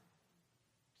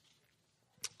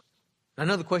 I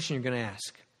know the question you're going to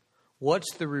ask.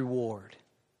 What's the reward?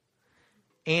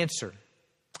 Answer.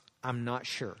 I'm not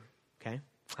sure. Okay?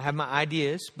 I have my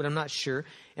ideas, but I'm not sure.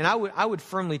 And I would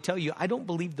firmly tell you, I don't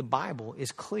believe the Bible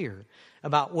is clear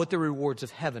about what the rewards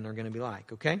of heaven are going to be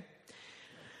like. Okay?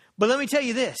 But let me tell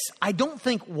you this. I don't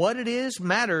think what it is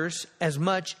matters as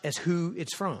much as who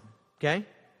it's from. Okay?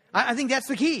 I think that's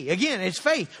the key. Again, it's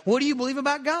faith. What do you believe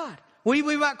about God? What do you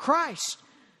believe about Christ?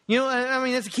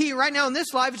 That's the key right now in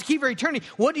this life. It's the key for eternity.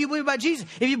 What do you believe about Jesus?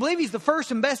 If you believe He's the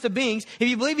first and best of beings, if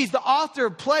you believe He's the author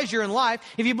of pleasure in life,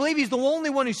 if you believe He's the only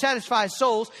one who satisfies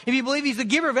souls, if you believe He's the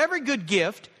giver of every good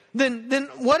gift, then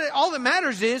all that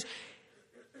matters is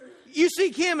you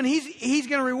seek Him and He's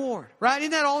going to reward. Right?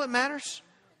 Isn't that all that matters?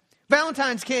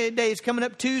 Valentine's Day is coming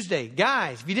up Tuesday.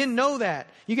 Guys, if you didn't know that,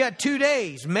 you got 2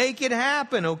 days. Make it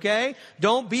happen, okay?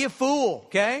 Don't be a fool,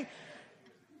 okay?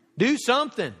 Do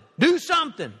something. Do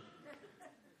something.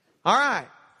 All right.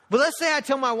 But let's say I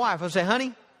tell my wife, I'll say,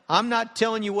 honey, I'm not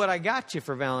telling you what I got you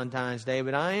for Valentine's Day,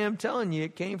 but I am telling you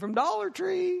it came from Dollar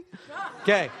Tree.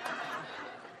 Okay.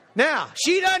 Now,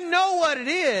 she doesn't know what it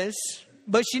is,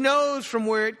 but she knows from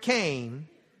where it came,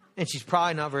 and she's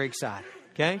probably not very excited.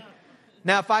 Okay?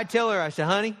 Now, if I tell her, I say,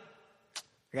 honey,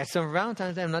 I got something for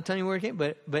Valentine's Day. I'm not telling you where it came,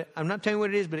 but I'm not telling you what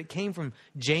it is, but it came from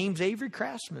James Avery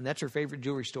Craftsman. That's her favorite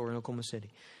jewelry store in Oklahoma City.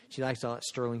 She likes all that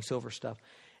sterling silver stuff.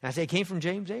 And I say, it came from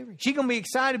James Avery. She's going to be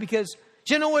excited because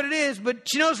She doesn't know what it is, but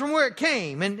she knows from where it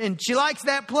came. And she likes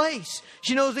that place.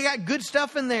 She knows they got good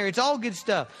stuff in there. It's all good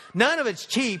stuff. None of it's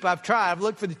cheap. I've tried. I've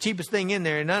looked for the cheapest thing in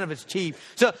there, and none of it's cheap.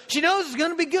 So she knows it's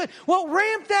going to be good. Well,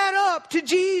 ramp that up to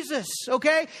Jesus,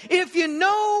 okay? If you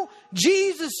know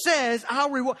Jesus says,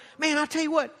 I'll reward. Man, I'll tell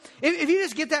you what. If you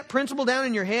just get that principle down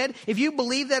in your head, if you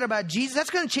believe that about Jesus, that's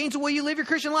going to change the way you live your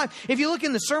Christian life. If you look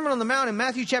in the Sermon on the Mount in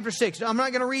Matthew chapter 6, I'm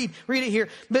not going to read it here,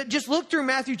 but just look through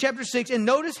Matthew chapter 6 and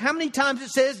notice how many times it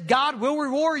says God will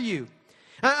reward you.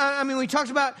 I mean, when he talks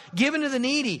about giving to the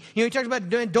needy, he talks about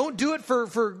don't do it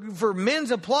for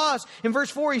men's applause. In verse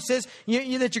 4, he says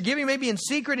that your giving may be in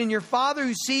secret, and your Father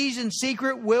who sees in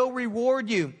secret will reward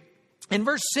you. In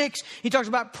verse 6, he talks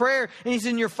about prayer, and he says,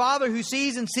 and your Father who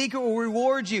sees in secret will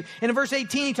reward you. And in verse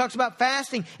 18, he talks about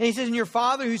fasting, and he says, and your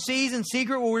Father who sees in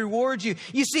secret will reward you.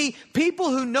 You see, people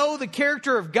who know the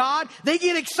character of God, they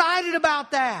get excited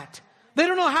about that. They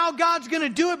don't know how God's going to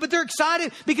do it, but they're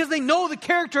excited because they know the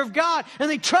character of God, and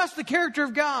they trust the character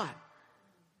of God.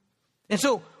 And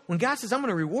so, when God says, I'm going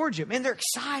to reward you, man, they're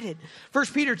excited. 1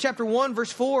 Peter chapter 1,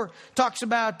 verse 4 talks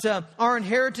about our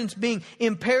inheritance being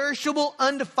imperishable,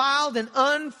 undefiled, and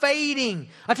unfading.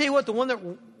 I tell you what, the one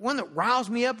that riles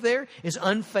me up there is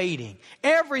unfading.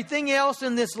 Everything else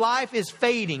in this life is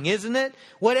fading, isn't it?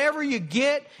 Whatever you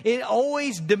get, it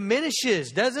always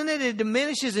diminishes, doesn't it? It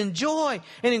diminishes in joy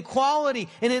and in quality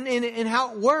and in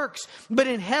how it works. But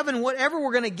in heaven, whatever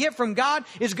we're going to get from God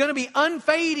is going to be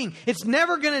unfading. It's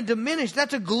never going to diminish.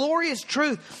 That's a glorious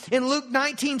truth. In Luke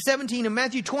 19:17 and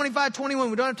Matthew 25:21,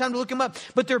 we don't have time to look them up,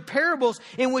 but they're parables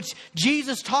in which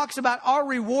Jesus talks about our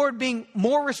reward being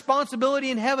more responsibility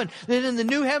in heaven than in the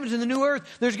new heavens and the new earth.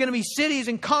 There's going to be cities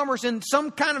and commerce and some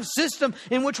kind of system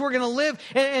in which we're going to live.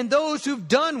 And those who've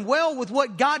done well with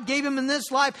what God gave them in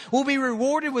this life will be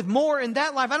rewarded with more in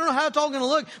that life. I don't know how it's all going to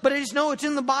look, but I just know it's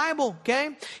in the Bible, okay?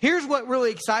 Here's what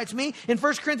really excites me. In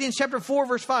 1 Corinthians chapter 4,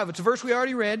 verse 5, it's a verse we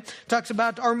already read, talks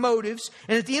about our motives.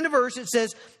 And at the end of the verse, it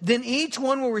says, then each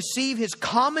one will receive his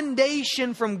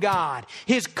commendation from God.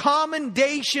 His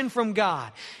commendation from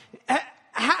God.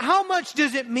 How much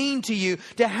does it mean to you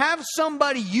to have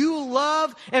somebody you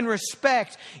love and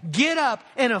respect get up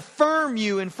and affirm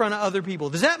you in front of other people?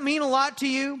 Does that mean a lot to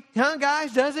you? Huh,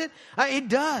 guys? Does it? It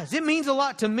does. It means a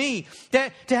lot to me. To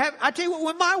have, I tell you what,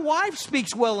 when my wife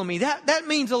speaks well of me, that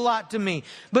means a lot to me.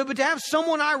 But to have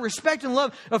someone I respect and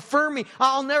love affirm me,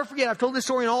 I'll never forget. I've told this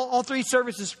story in all three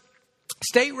services.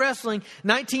 State wrestling,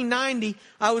 1990,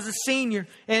 I was a senior,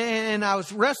 and I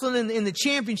was wrestling in the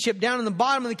championship down in the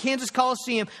bottom of the Kansas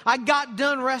Coliseum. I got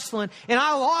done wrestling, and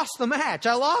I lost the match.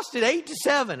 I lost it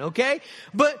 8-7, okay?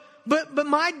 But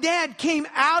my dad came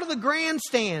out of the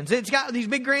grandstands. It's got these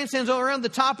big grandstands all around the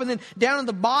top, and then down at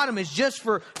the bottom is just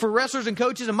for wrestlers and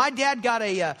coaches. And my dad got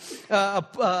a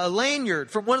lanyard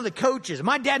from one of the coaches.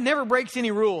 My dad never breaks any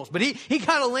rules, but he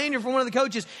got a lanyard from one of the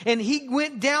coaches, and he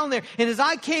went down there. And as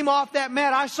I came off that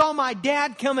mat, I saw my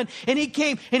dad coming, and he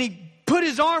came and he put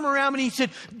his arm around me, and he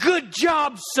said, "Good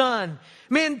job, son."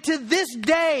 Man, to this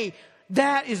day,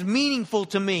 that is meaningful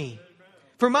to me.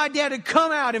 For my dad to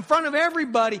come out in front of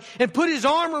everybody and put his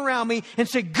arm around me and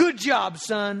say, "Good job,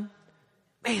 son."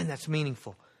 Man, that's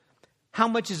meaningful. How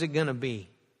much is it going to be?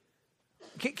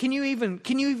 Can you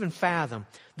even fathom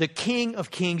the King of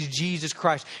Kings, Jesus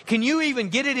Christ? Can you even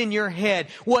get it in your head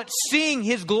what seeing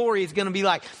His glory is going to be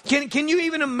like? Can you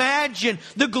even imagine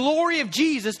the glory of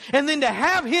Jesus and then to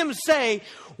have Him say,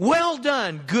 "Well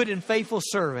done, good and faithful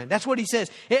servant"? That's what He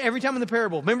says every time in the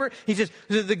parable. Remember, He says,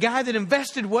 the guy that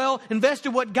invested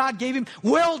what God gave him.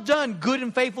 "Well done, good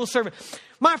and faithful servant."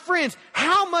 My friends,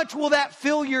 how much will that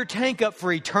fill your tank up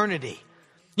for eternity?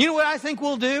 You know what I think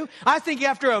we'll do? I think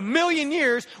after 1,000,000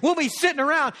 years, we'll be sitting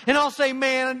around and I'll say,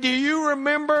 "Man, do you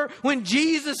remember when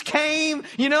Jesus came?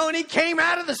 And He came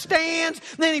out of the stands,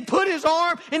 and then He put His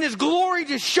arm and His glory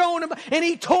just shone Him, and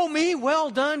He told me, 'Well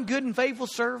done, good and faithful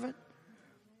servant.'"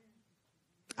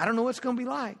 I don't know what it's going to be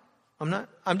like.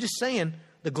 I'm just saying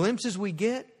the glimpses we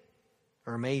get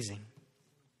are amazing.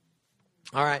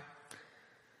 All right.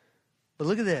 But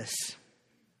look at this.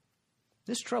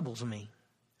 This troubles me.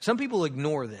 Some people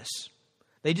ignore this.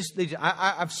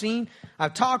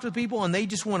 I've talked with people and they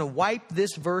just want to wipe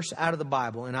this verse out of the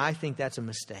Bible, and I think that's a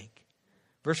mistake.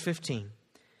 Verse 15.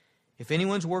 If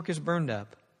anyone's work is burned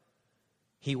up,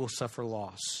 he will suffer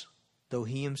loss, though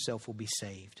he himself will be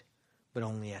saved, but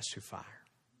only as through fire.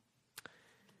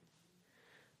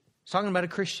 It's talking about a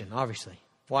Christian, obviously.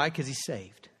 Why? Because he's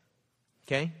saved.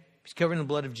 Okay? He's covered in the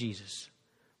blood of Jesus.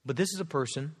 But this is a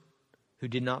person who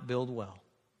did not build well.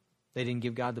 They didn't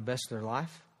give God the best of their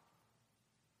life.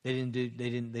 They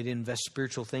didn't invest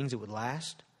spiritual things that would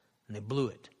last, and they blew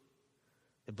it.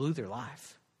 that blew their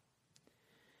life.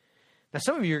 Now,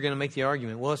 some of you are going to make the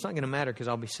argument, well, it's not going to matter because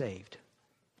I'll be saved.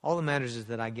 All that matters is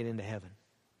that I get into heaven.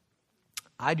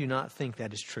 I do not think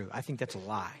that is true. I think that's a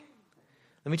lie.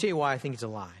 Let me tell you why I think it's a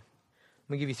lie. Let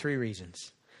me give you 3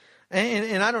 reasons.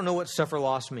 And I don't know what suffer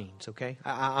loss means, okay?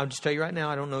 I'll just tell you right now,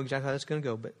 I don't know exactly how that's going to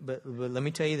go. But let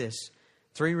me tell you this.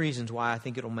 3 reasons why I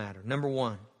think it'll matter. Number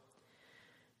 1,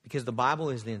 because the Bible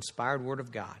is the inspired Word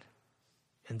of God.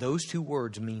 And those 2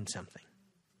 words mean something.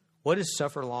 What does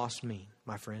suffer loss mean,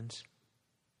 my friends?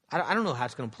 I don't know how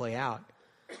it's going to play out.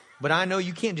 But I know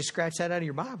you can't just scratch that out of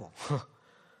your Bible.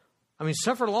 I mean,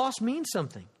 suffer loss means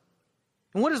something.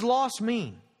 And what does loss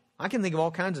mean? I can think of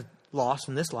all kinds of loss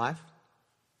in this life.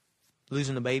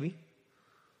 Losing a baby.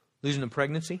 Losing a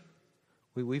pregnancy.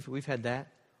 We've had that.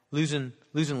 Losing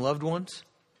loved ones.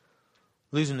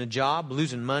 Losing a job.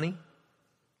 Losing money.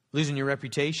 Losing your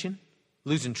reputation.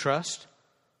 Losing trust.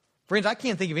 Friends, I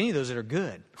can't think of any of those that are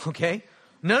good, okay?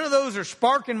 None of those are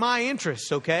sparking my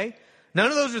interest, okay? None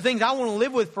of those are things I want to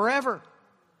live with forever.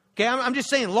 Okay, I'm just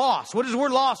saying loss. What does the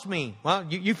word loss mean? Well,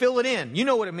 you fill it in. You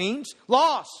know what it means.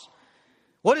 Loss.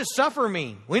 What does suffer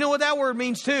mean? We know what that word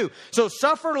means too. So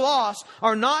suffer, loss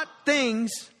are not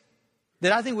things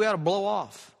that I think we ought to blow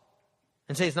off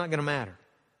and say it's not going to matter.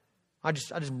 I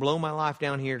just blow my life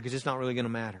down here because it's not really going to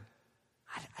matter.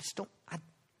 I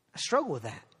struggle with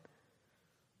that.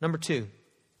 Number 2.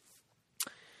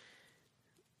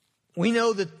 We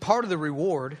know that part of the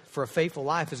reward for a faithful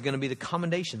life is going to be the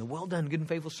commendation, the well done, good and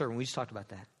faithful servant. We just talked about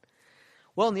that.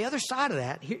 Well, on the other side of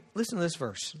that, here, listen to this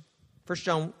verse. 1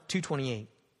 John 2:28.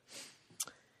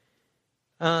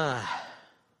 And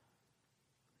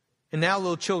now,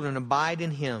 little children, abide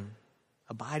in Him,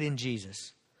 abide in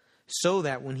Jesus, so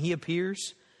that when He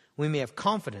appears, we may have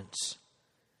confidence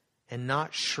and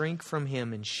not shrink from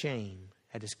Him in shame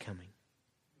at His coming.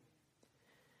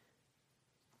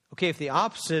 Okay, if the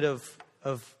opposite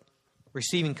of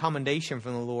receiving commendation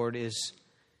from the Lord is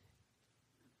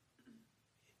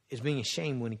being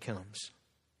ashamed when He comes.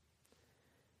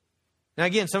 Now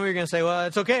again, some of you are going to say, well,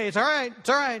 it's okay, it's all right,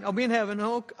 I'll be in heaven.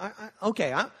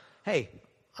 Okay, hey,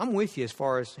 I'm with you as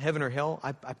far as heaven or hell.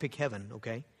 I pick heaven,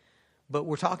 okay? But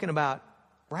we're talking about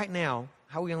right now,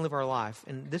 how are we going to live our life?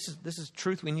 And this is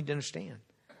truth we need to understand.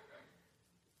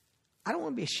 I don't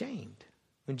want to be ashamed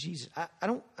when Jesus, I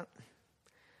don't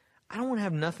want to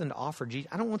have nothing to offer Jesus.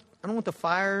 I don't want the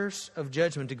fires of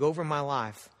judgment to go over my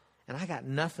life, and I got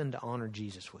nothing to honor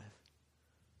Jesus with.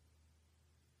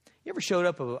 You ever showed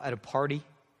up at a party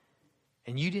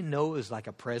and you didn't know it was like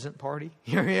a present party?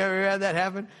 You ever had that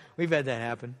happen? We've had that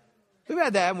happen. We've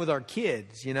had that happen with our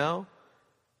kids, you know.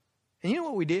 And you know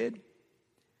what we did?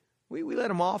 We let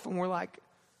them off and we're like,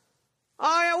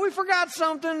 oh yeah, we forgot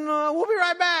something. We'll be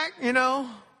right back, you know.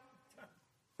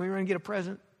 We run and get a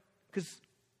present because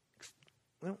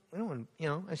we don't want, you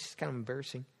know, it's just kind of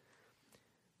embarrassing.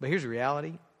 But here's the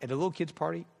reality. At a little kid's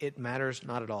party, it matters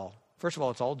not at all. First of all,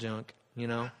 it's all junk, you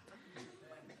know.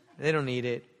 They don't need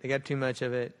it. They got too much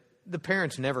of it. The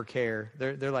parents never care.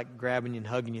 They're like grabbing you and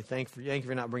hugging you. Thank you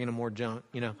for not bringing them more junk,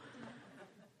 you know.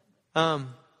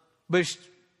 But it's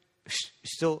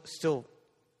still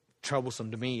troublesome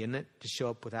to me, isn't it? To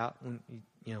show up without,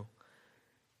 you know.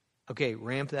 Okay,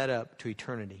 ramp that up to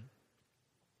eternity.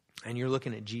 And you're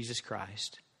looking at Jesus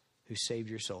Christ who saved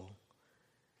your soul.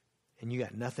 And you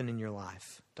got nothing in your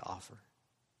life to offer.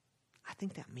 I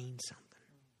think that means something.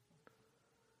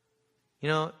 You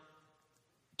know,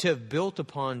 to have built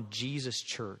upon Jesus'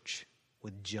 church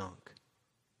with junk.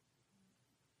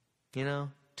 You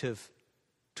know, to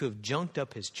have junked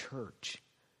up His church.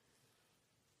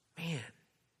 Man.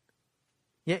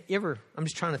 Yeah, I'm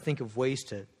just trying to think of ways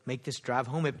to make this drive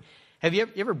home. Have you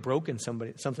ever broken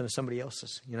something to somebody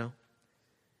else's, you know?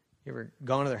 You ever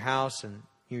gone to their house and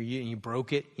you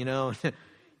broke it, you know?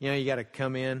 You know, you got to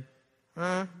come in.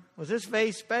 Was this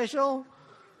vase special?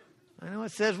 I know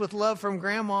it says with love from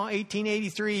Grandma,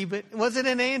 1883, but was it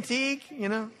an antique, you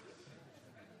know?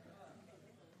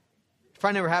 It's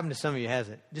probably never happened to some of you, has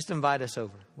it? Just invite us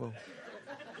over. We'll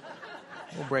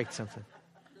break something.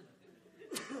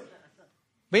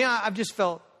 But yeah, I've just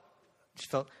felt.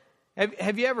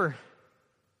 Have you ever?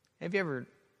 I'm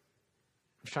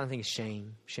trying to think of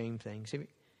shame things.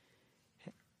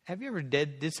 Have you ever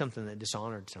did something that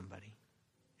dishonored somebody,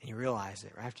 and you realized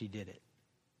it right after you did it?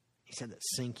 You said that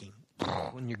sinking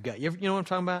in your gut. You know what I'm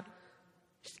talking about?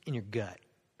 Just in your gut.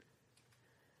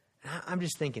 And I'm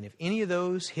just thinking, if any of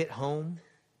those hit home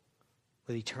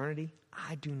with eternity,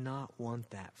 I do not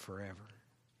want that forever.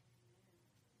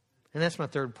 And that's my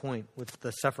third point with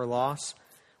the suffer loss.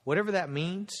 Whatever that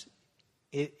means,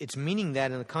 it's meaning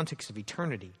that in the context of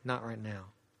eternity, not right now.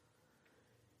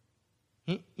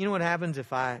 You know what happens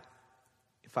if I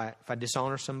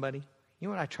dishonor somebody? You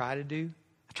know what I try to do?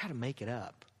 I try to make it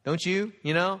up. Don't you?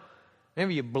 You know?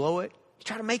 Whenever you blow it, you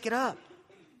try to make it up.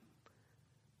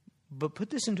 But put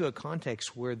this into a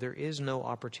context where there is no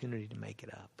opportunity to make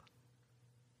it up.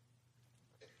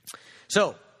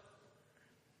 So,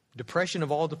 depression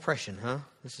of all depression, huh?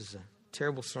 This is a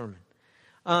terrible sermon.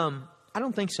 I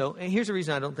don't think so. And here's the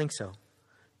reason I don't think so.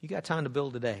 You got time to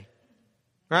build today.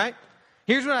 Right?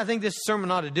 Here's what I think this sermon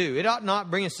ought to do. It ought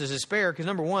not bring us to despair because,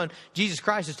 number one, Jesus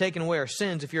Christ has taken away our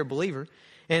sins if you're a believer.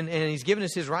 And He's given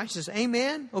us His righteousness.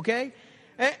 Amen? Okay?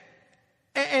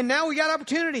 And now we got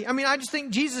opportunity. I mean, I just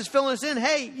think Jesus is filling us in.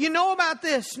 Hey, you know about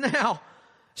this now.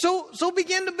 So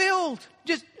begin to build.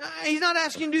 He's not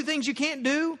asking you to do things you can't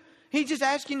do. He's just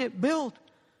asking you to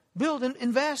build and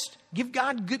invest. Give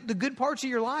God the good parts of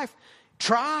your life.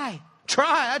 Try.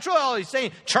 That's really all He's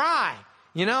saying. Try.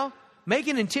 You know? Make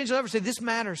an intentional effort. Say, this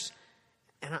matters.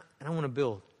 And I want to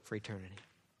build for eternity.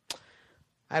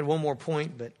 I had one more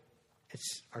point, but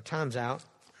our time's out.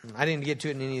 I didn't get to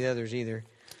it in any of the others either.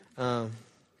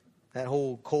 That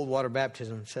whole cold water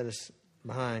baptism set us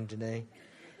behind today.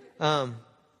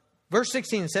 Verse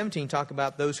 16 and 17 talk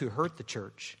about those who hurt the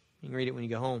church. You can read it when you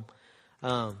go home.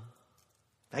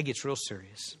 That gets real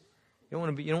serious. You don't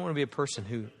want to be a person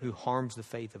who harms the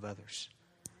faith of others.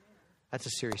 That's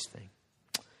a serious thing.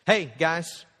 Hey,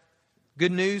 guys,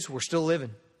 good news. We're still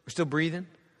living. We're still breathing.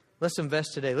 Let's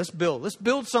invest today. Let's build. Let's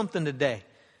build something today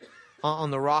on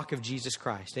the rock of Jesus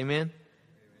Christ. Amen?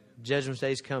 Judgment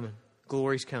Day's coming.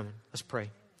 Glory's coming. Let's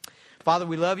pray. Father,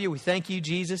 we love you. We thank you,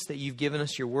 Jesus, that you've given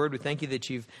us your word. We thank you that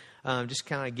you've just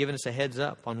kind of given us a heads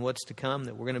up on what's to come,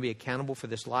 that we're going to be accountable for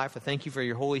this life. I thank you for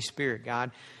your Holy Spirit,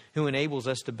 God, who enables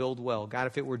us to build well. God,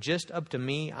 if it were just up to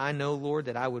me, I know, Lord,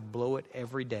 that I would blow it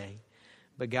every day.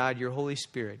 But God, your Holy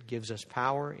Spirit gives us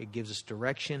power. It gives us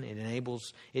direction. It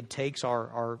enables, it takes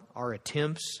our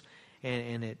attempts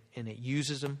and it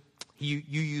uses them. You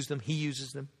use them. He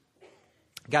uses them.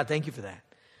 God, thank you for that.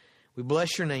 We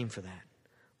bless your name for that.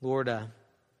 Lord,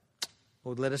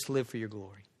 let us live for your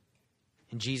glory.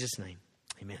 In Jesus' name,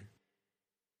 amen.